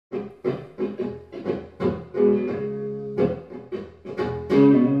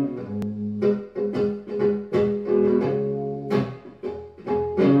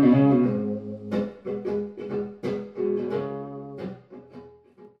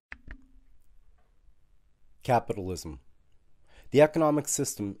Capitalism. The economic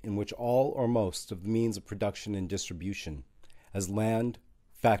system in which all or most of the means of production and distribution, as land,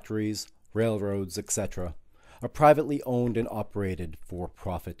 factories, railroads, etc., are privately owned and operated for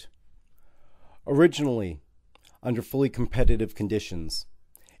profit. Originally, under fully competitive conditions,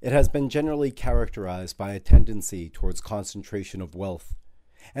 it has been generally characterized by a tendency towards concentration of wealth,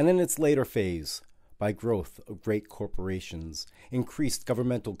 and in its later phase, by growth of great corporations, increased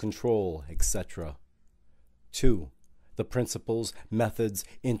governmental control, etc. 2. The principles, methods,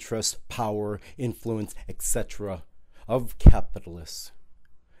 interests, power, influence, etc. of capitalists,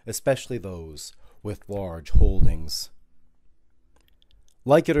 especially those with large holdings.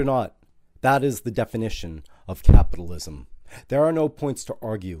 Like it or not, that is the definition of capitalism. There are no points to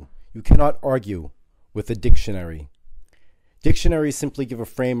argue. You cannot argue with a dictionary. Dictionaries simply give a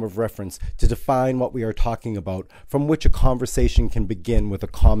frame of reference to define what we are talking about, from which a conversation can begin with a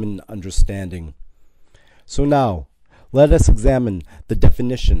common understanding. So now, let us examine the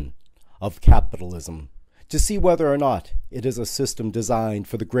definition of capitalism to see whether or not it is a system designed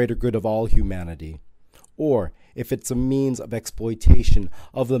for the greater good of all humanity, or if it's a means of exploitation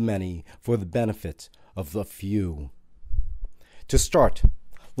of the many for the benefit of the few. To start,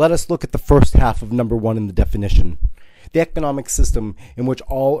 let us look at the first half of number 1 in the definition. The economic system in which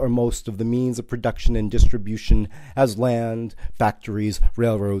all or most of the means of production and distribution, as land, factories,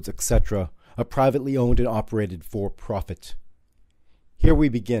 railroads, etc., are privately owned and operated for profit. Here we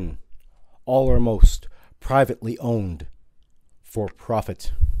begin. All or most, privately owned, for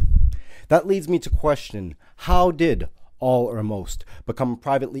profit. That leads me to question, how did all or most become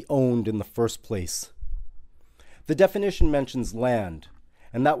privately owned in the first place? The definition mentions land,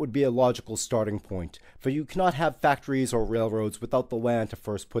 and that would be a logical starting point, for you cannot have factories or railroads without the land to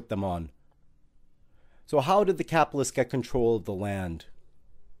first put them on. So how did the capitalists get control of the land?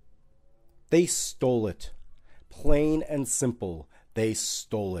 They stole it. Plain and simple, they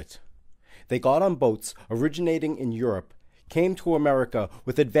stole it. They got on boats originating in Europe, came to America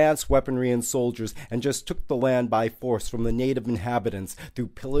with advanced weaponry and soldiers, and just took the land by force from the native inhabitants through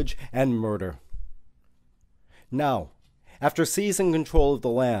pillage and murder. Now, after seizing control of the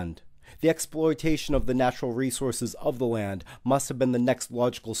land, the exploitation of the natural resources of the land must have been the next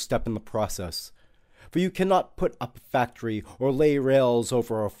logical step in the process. For you cannot put up a factory or lay rails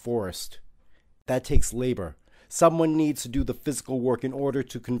over a forest. That takes labor. Someone needs to do the physical work in order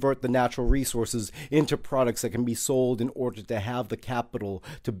to convert the natural resources into products that can be sold in order to have the capital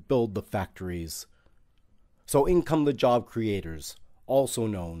to build the factories. So in come the job creators, also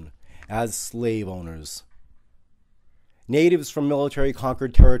known as slave owners. Natives from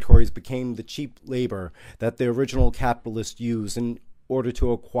military-conquered territories became the cheap labor that the original capitalists used in order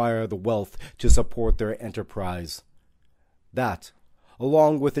to acquire the wealth to support their enterprise. That,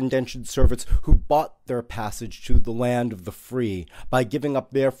 along with indentured servants who bought their passage to the land of the free by giving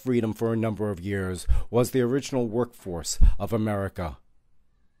up their freedom for a number of years, was the original workforce of America.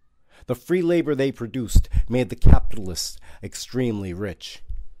 The free labor they produced made the capitalists extremely rich.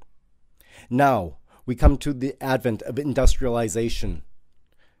 Now, we come to the advent of industrialization,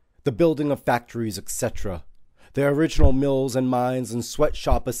 the building of factories, etc., the original mills and mines and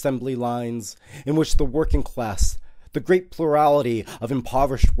sweatshop assembly lines in which the working class, the great plurality of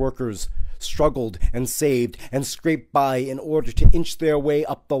impoverished workers, struggled and saved and scraped by in order to inch their way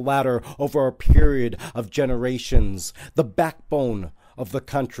up the ladder over a period of generations, the backbone of the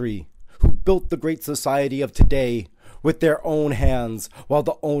country, who built the great society of today with their own hands, while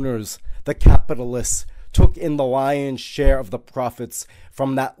the owners, the capitalists, took in the lion's share of the profits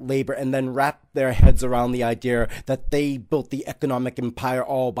from that labor and then wrapped their heads around the idea that they built the economic empire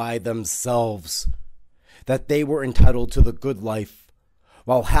all by themselves, that they were entitled to the good life,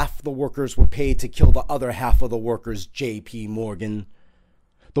 while half the workers were paid to kill the other half of the workers, J.P. Morgan,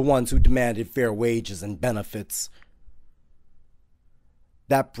 the ones who demanded fair wages and benefits.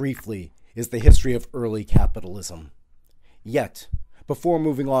 That briefly is the history of early capitalism. Yet, before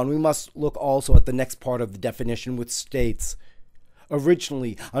moving on, we must look also at the next part of the definition, which states,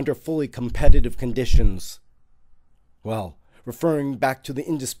 originally under fully competitive conditions. Well, referring back to the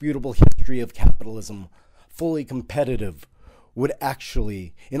indisputable history of capitalism, fully competitive would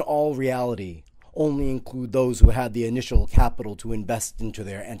actually, in all reality, only include those who had the initial capital to invest into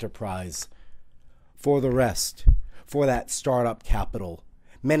their enterprise. For the rest, for that startup capital,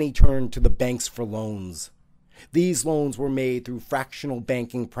 many turned to the banks for loans. These loans were made through fractional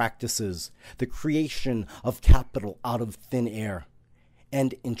banking practices, the creation of capital out of thin air,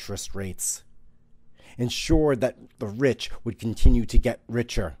 and interest rates, ensured that the rich would continue to get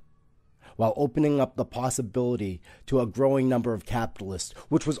richer, while opening up the possibility to a growing number of capitalists,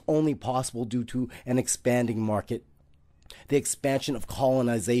 which was only possible due to an expanding market, the expansion of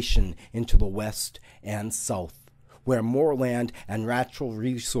colonization into the West and South, where more land and natural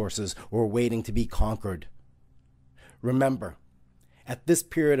resources were waiting to be conquered. Remember, at this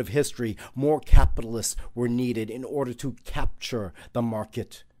period of history, more capitalists were needed in order to capture the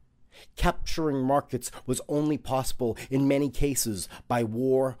market. Capturing markets was only possible in many cases by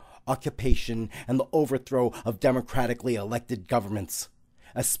war, occupation, and the overthrow of democratically elected governments,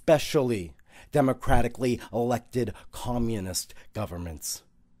 especially democratically elected communist governments.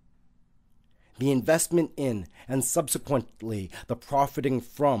 The investment in, and subsequently the profiting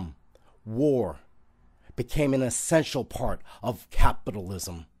from, war became an essential part of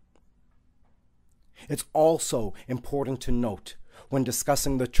capitalism. It's also important to note, when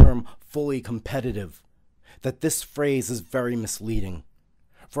discussing the term fully competitive, that this phrase is very misleading.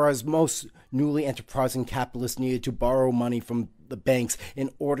 For as most newly enterprising capitalists needed to borrow money from the banks in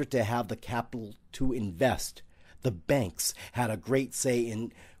order to have the capital to invest, the banks had a great say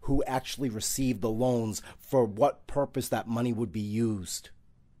in who actually received the loans, for what purpose that money would be used.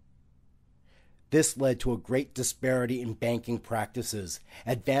 This led to a great disparity in banking practices,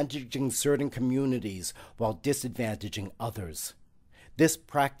 advantaging certain communities while disadvantaging others. This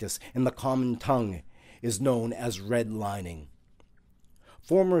practice, in the common tongue, is known as redlining.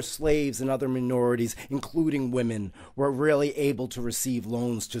 Former slaves and other minorities, including women, were rarely able to receive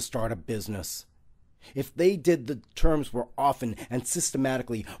loans to start a business. If they did, the terms were often and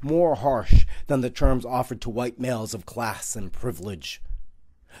systematically more harsh than the terms offered to white males of class and privilege.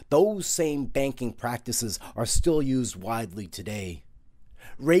 Those same banking practices are still used widely today.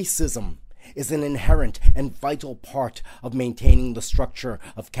 Racism is an inherent and vital part of maintaining the structure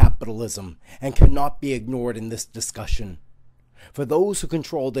of capitalism and cannot be ignored in this discussion. For those who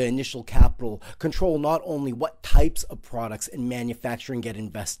control the initial capital control not only what types of products in manufacturing get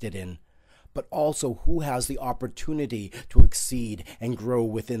invested in, but also who has the opportunity to exceed and grow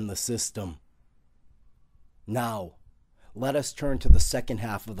within the system. Now, let us turn to the second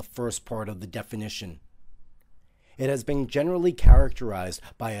half of the first part of the definition. It has been generally characterized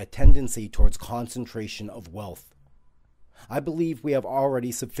by a tendency towards concentration of wealth. I believe we have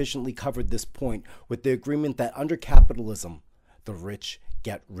already sufficiently covered this point with the agreement that under capitalism, the rich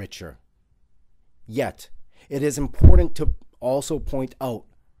get richer. Yet, it is important to also point out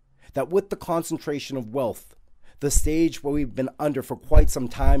that with the concentration of wealth, the stage where we've been under for quite some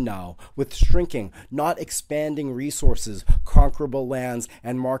time now, with shrinking, not expanding resources, conquerable lands,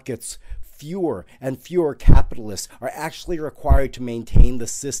 and markets, fewer and fewer capitalists are actually required to maintain the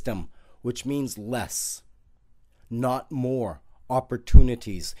system, which means less, not more,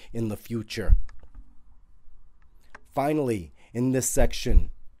 opportunities in the future. Finally, in this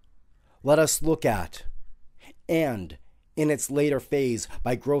section, let us look at, and in its later phase,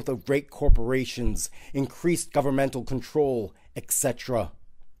 by growth of great corporations, increased governmental control, etc.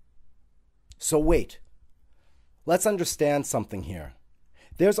 So wait, let's understand something here.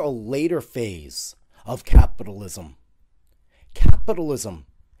 There's a later phase of capitalism. Capitalism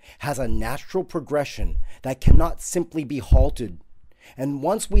has a natural progression that cannot simply be halted, and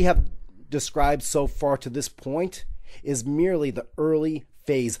once we have described so far to this point is merely the early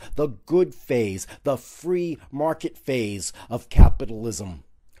phase, the good phase, the free market phase of capitalism.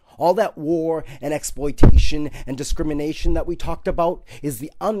 All that war and exploitation and discrimination that we talked about is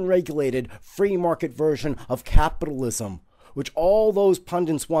the unregulated free market version of capitalism, which all those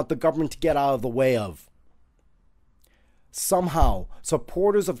pundits want the government to get out of the way of. Somehow,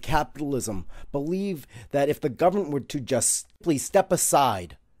 supporters of capitalism believe that if the government were to just simply step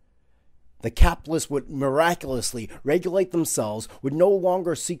aside, the capitalists would miraculously regulate themselves, would no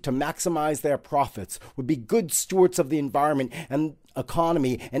longer seek to maximize their profits, would be good stewards of the environment and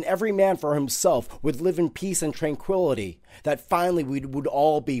economy, and every man for himself would live in peace and tranquility, that finally we would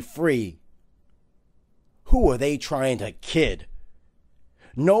all be free. Who are they trying to kid?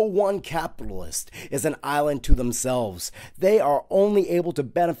 No one capitalist is an island to themselves. They are only able to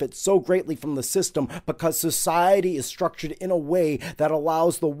benefit so greatly from the system because society is structured in a way that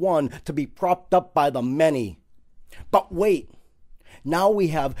allows the one to be propped up by the many. But wait, now we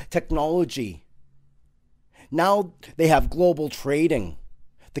have technology. Now they have global trading.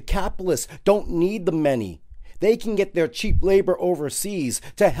 The capitalists don't need the many. They can get their cheap labor overseas.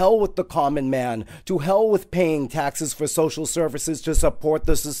 To hell with the common man. To hell with paying taxes for social services to support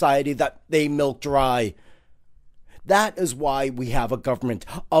the society that they milk dry. That is why we have a government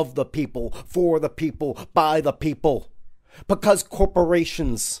of the people, for the people, by the people. Because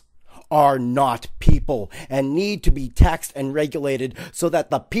corporations are not people and need to be taxed and regulated so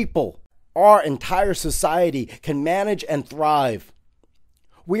that the people our entire society can manage and thrive.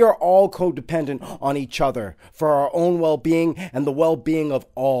 We are all codependent on each other for our own well-being and the well-being of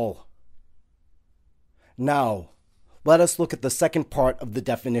all. Now, let us look at the second part of the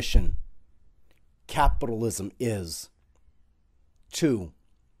definition. Capitalism is 2.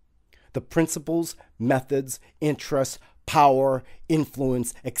 The principles, methods, interests, power,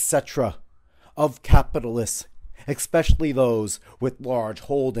 influence, etc. of capitalists, especially those with large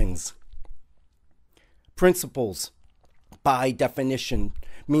holdings. Principles, by definition,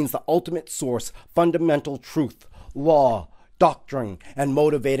 means the ultimate source, fundamental truth, law, doctrine, and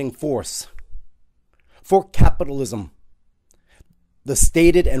motivating force. For capitalism, the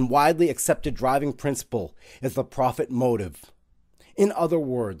stated and widely accepted driving principle is the profit motive. In other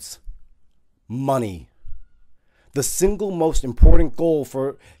words, money. The single most important goal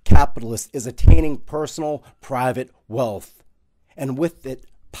for capitalists is attaining personal, private wealth, and with it,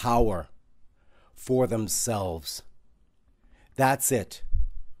 power for themselves. That's it.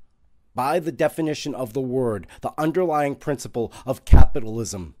 By the definition of the word, the underlying principle of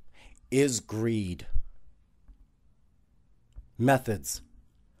capitalism is greed. Methods.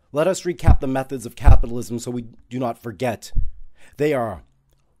 Let us recap the methods of capitalism so we do not forget. They are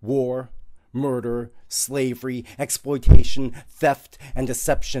war, murder, slavery, exploitation, theft, and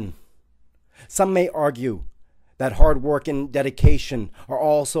deception. Some may argue that hard work and dedication are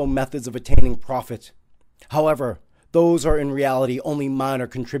also methods of attaining profit. However, those are in reality only minor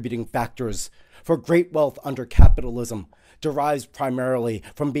contributing factors, for great wealth under capitalism derives primarily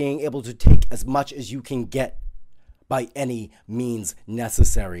from being able to take as much as you can get by any means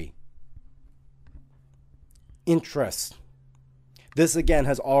necessary. Interest. This again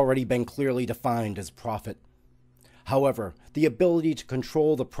has already been clearly defined as profit. However, the ability to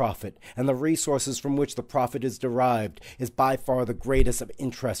control the profit and the resources from which the profit is derived is by far the greatest of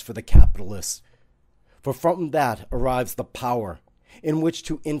interest for the capitalist. For from that arrives the power in which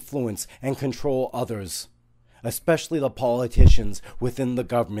to influence and control others, especially the politicians within the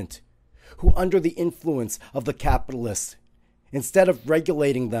government, who under the influence of the capitalists, instead of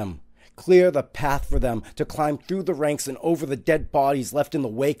regulating them, clear the path for them to climb through the ranks and over the dead bodies left in the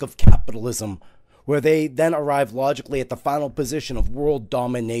wake of capitalism, where they then arrive logically at the final position of world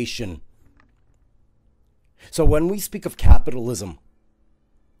domination. So when we speak of capitalism,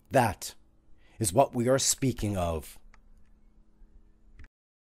 that is what we are speaking of.